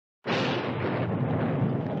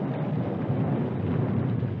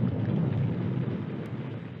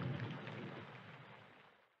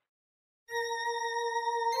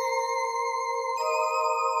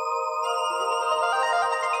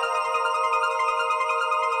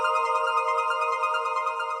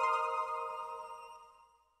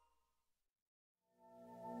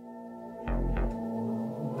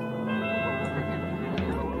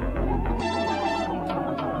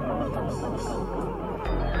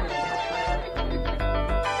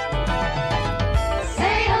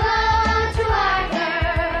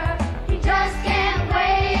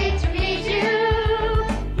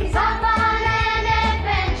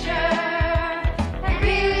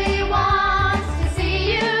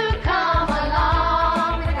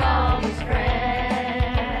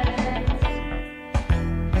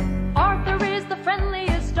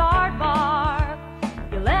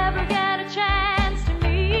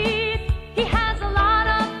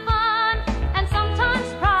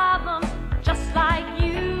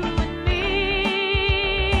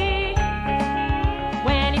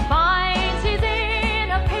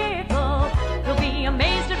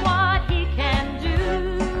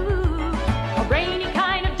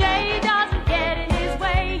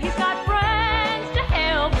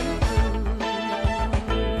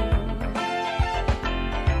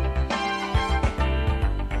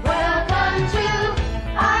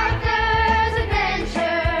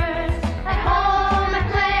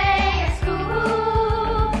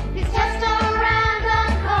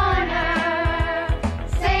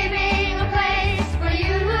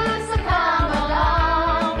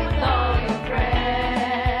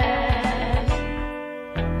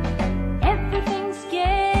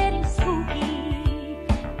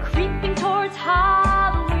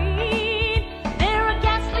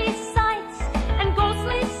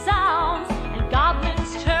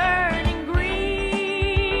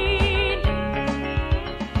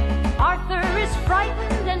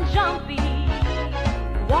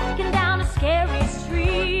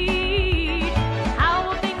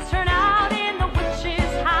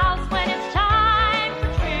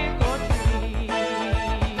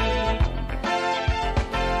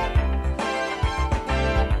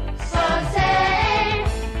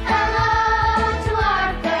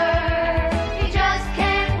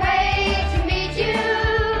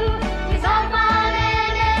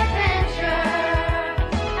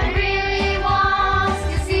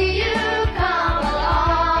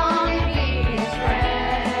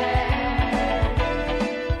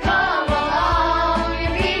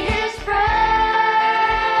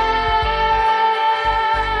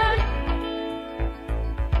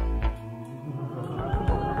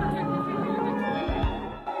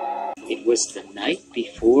was the night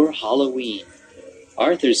before Halloween.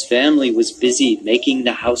 Arthur's family was busy making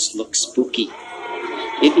the house look spooky.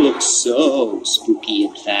 It looked so spooky,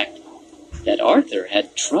 in fact, that Arthur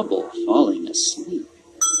had trouble falling asleep.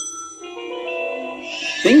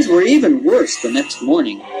 Things were even worse the next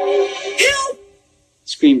morning. "Help!"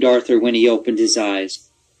 screamed Arthur when he opened his eyes.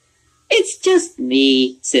 "It's just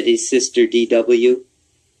me," said his sister D.W.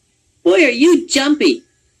 "Boy, are you jumpy.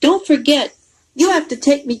 Don't forget, you have to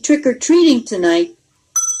take me trick-or-treating tonight."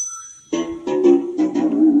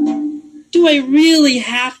 "Do I really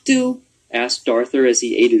have to?" asked Arthur as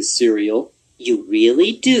he ate his cereal. "You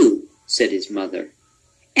really do," said his mother.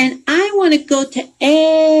 "And I want to go to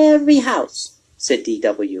every house," said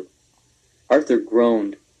D.W. Arthur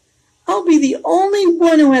groaned. "I'll be the only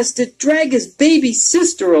one who has to drag his baby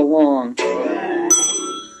sister along."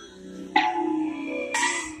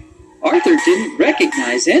 Arthur didn't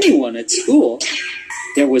recognize anyone at school.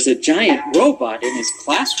 There was a giant robot in his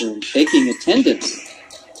classroom taking attendance.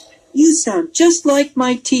 "You sound just like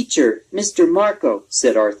my teacher, Mr. Marco,"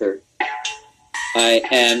 said Arthur. "I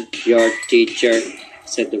am your teacher,"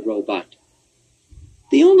 said the robot.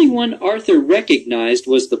 The only one Arthur recognized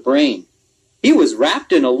was the brain. He was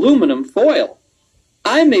wrapped in aluminum foil.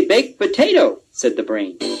 "I'm a baked potato," said the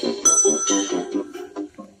brain.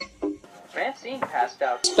 Francine passed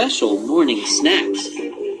out special morning snacks.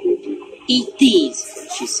 "Eat these,"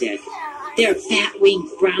 she said. "They're bat-winged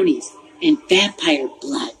brownies and vampire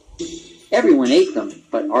blood." Everyone ate them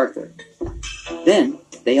but Arthur. Then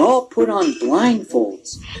they all put on blindfolds.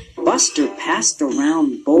 Buster passed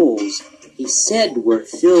around bowls he said were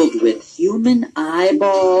filled with human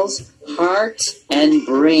eyeballs, hearts, and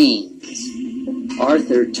brains.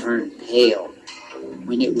 Arthur turned pale.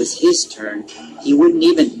 When it was his turn, he wouldn't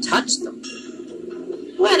even touch them.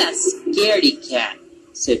 "What a scaredy cat,"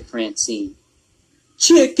 said Francine.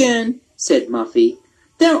 "Chicken," said Muffy.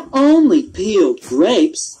 "They're only peeled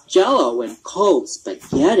grapes, Jell-O, and cold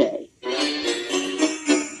spaghetti."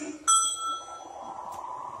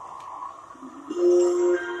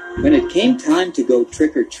 When it came time to go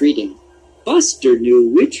trick-or-treating, Buster knew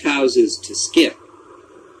which houses to skip.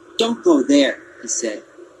 "Don't go there," he said.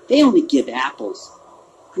 "They only give apples."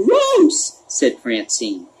 "Gross," said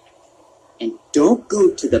Francine. "And don't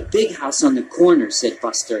go to the big house on the corner," said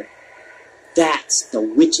Buster. "That's the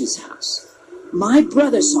witch's house. My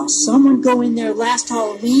brother saw someone go in there last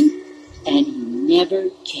Halloween, and he never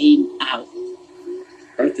came out."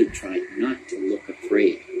 Arthur tried not to look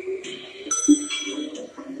afraid.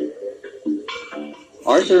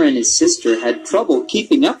 Arthur and his sister had trouble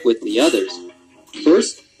keeping up with the others.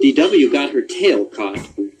 First, D.W. got her tail caught.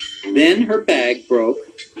 Then her bag broke.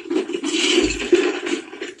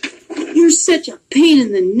 "You're such a pain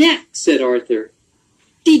in the neck," said Arthur.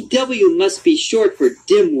 "D.W. must be short for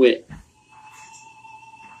dimwit."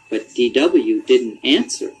 But D.W. didn't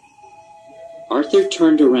answer. Arthur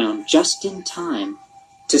turned around just in time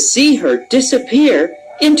to see her disappear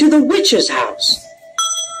into the witch's house.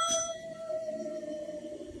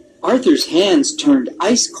 Arthur's hands turned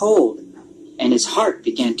ice cold, and his heart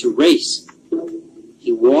began to race.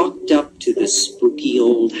 He walked up to the spooky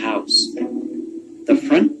old house. The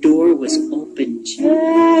front door was open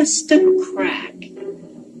just a crack.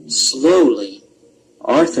 Slowly,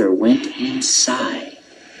 Arthur went inside.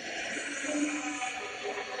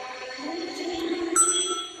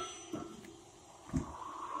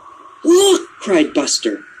 "Look!" cried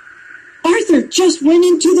Buster. "Arthur just went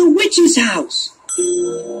into the witch's house."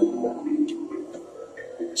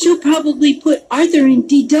 "She'll probably put Arthur and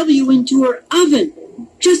D.W. into her oven,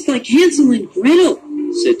 just like Hansel and Gretel,"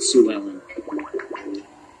 said Sue Ellen.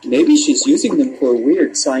 "Maybe she's using them for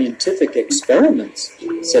weird scientific experiments,"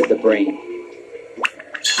 said the brain.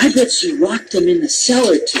 "I bet she locked them in the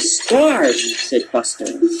cellar to starve," said Buster.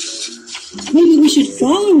 "Maybe we should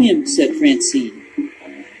follow him," said Francine.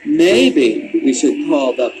 "Maybe we should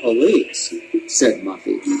call the police," said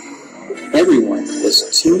Muffy. Everyone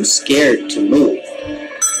was too scared to move.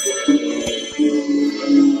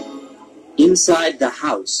 Inside the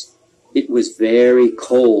house, it was very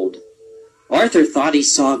cold. Arthur thought he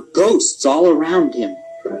saw ghosts all around him.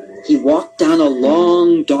 He walked down a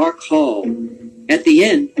long, dark hall. At the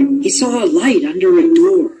end, he saw a light under a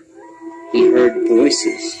door. He heard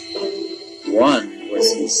voices. One was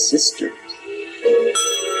his sister.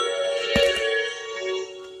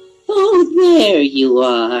 "Oh, there you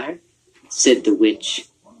are," said the witch.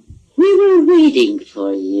 "We were waiting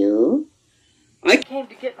for you." "I came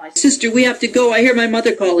to get my sister. We have to go. I hear my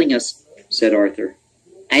mother calling us," said Arthur.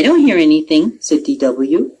 "I don't hear anything," said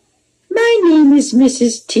D.W. "My name is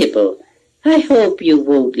Mrs. Tibble. I hope you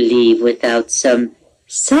won't leave without some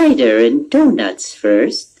cider and donuts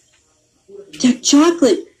first. Dark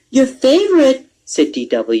chocolate, your favorite, said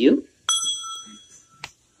D.W.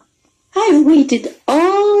 I've waited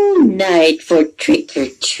all night for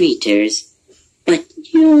trick-or-treaters, but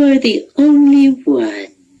you're the only one,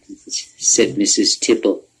 said Mrs.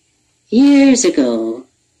 Tibble. Years ago,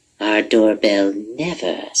 our doorbell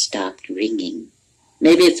never stopped ringing.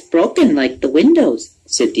 Maybe it's broken like the windows,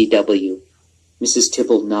 said D.W. Mrs.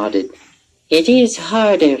 Tibble nodded. It is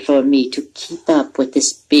harder for me to keep up with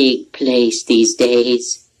this big place these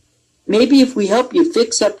days. Maybe if we help you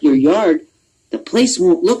fix up your yard, the place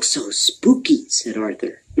won't look so spooky, said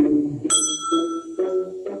Arthur.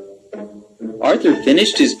 Arthur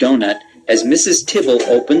finished his donut as Mrs. Tibble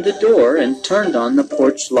opened the door and turned on the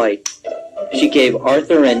porch light. She gave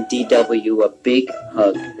Arthur and D.W. a big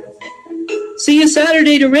hug. See you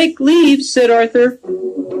Saturday to rake leaves, said Arthur.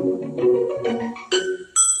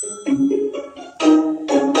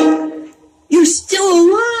 You're still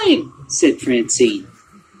alive, said Francine.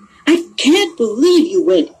 I can't believe you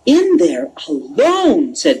went in there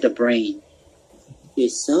alone, said the brain. You're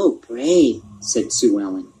so brave, said Sue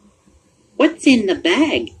Ellen. What's in the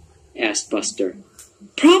bag? Asked Buster.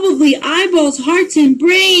 Probably eyeballs, hearts, and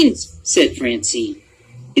brains, said Francine.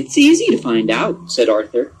 It's easy to find out, said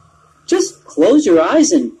Arthur. Just close your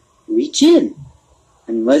eyes and reach in,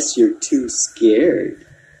 unless you're too scared.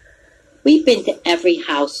 We've been to every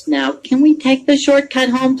house now. Can we take the shortcut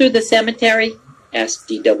home through the cemetery? Asked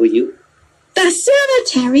D.W. The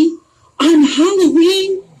cemetery? On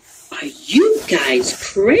Halloween? Are you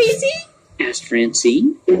guys crazy? Asked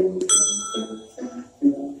Francine.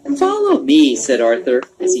 Follow me, said Arthur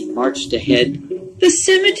as he marched ahead. The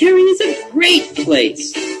cemetery is a great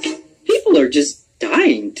place. People are just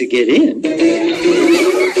dying to get in.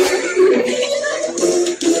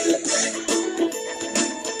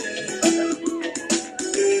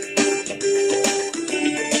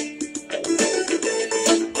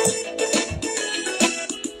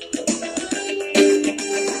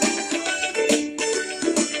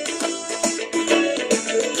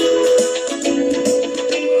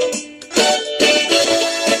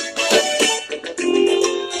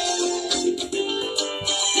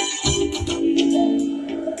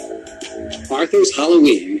 Arthur's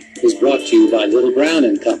Halloween is brought to you by Little Brown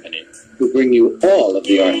and Company, who bring you all of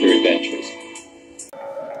the Arthur adventures.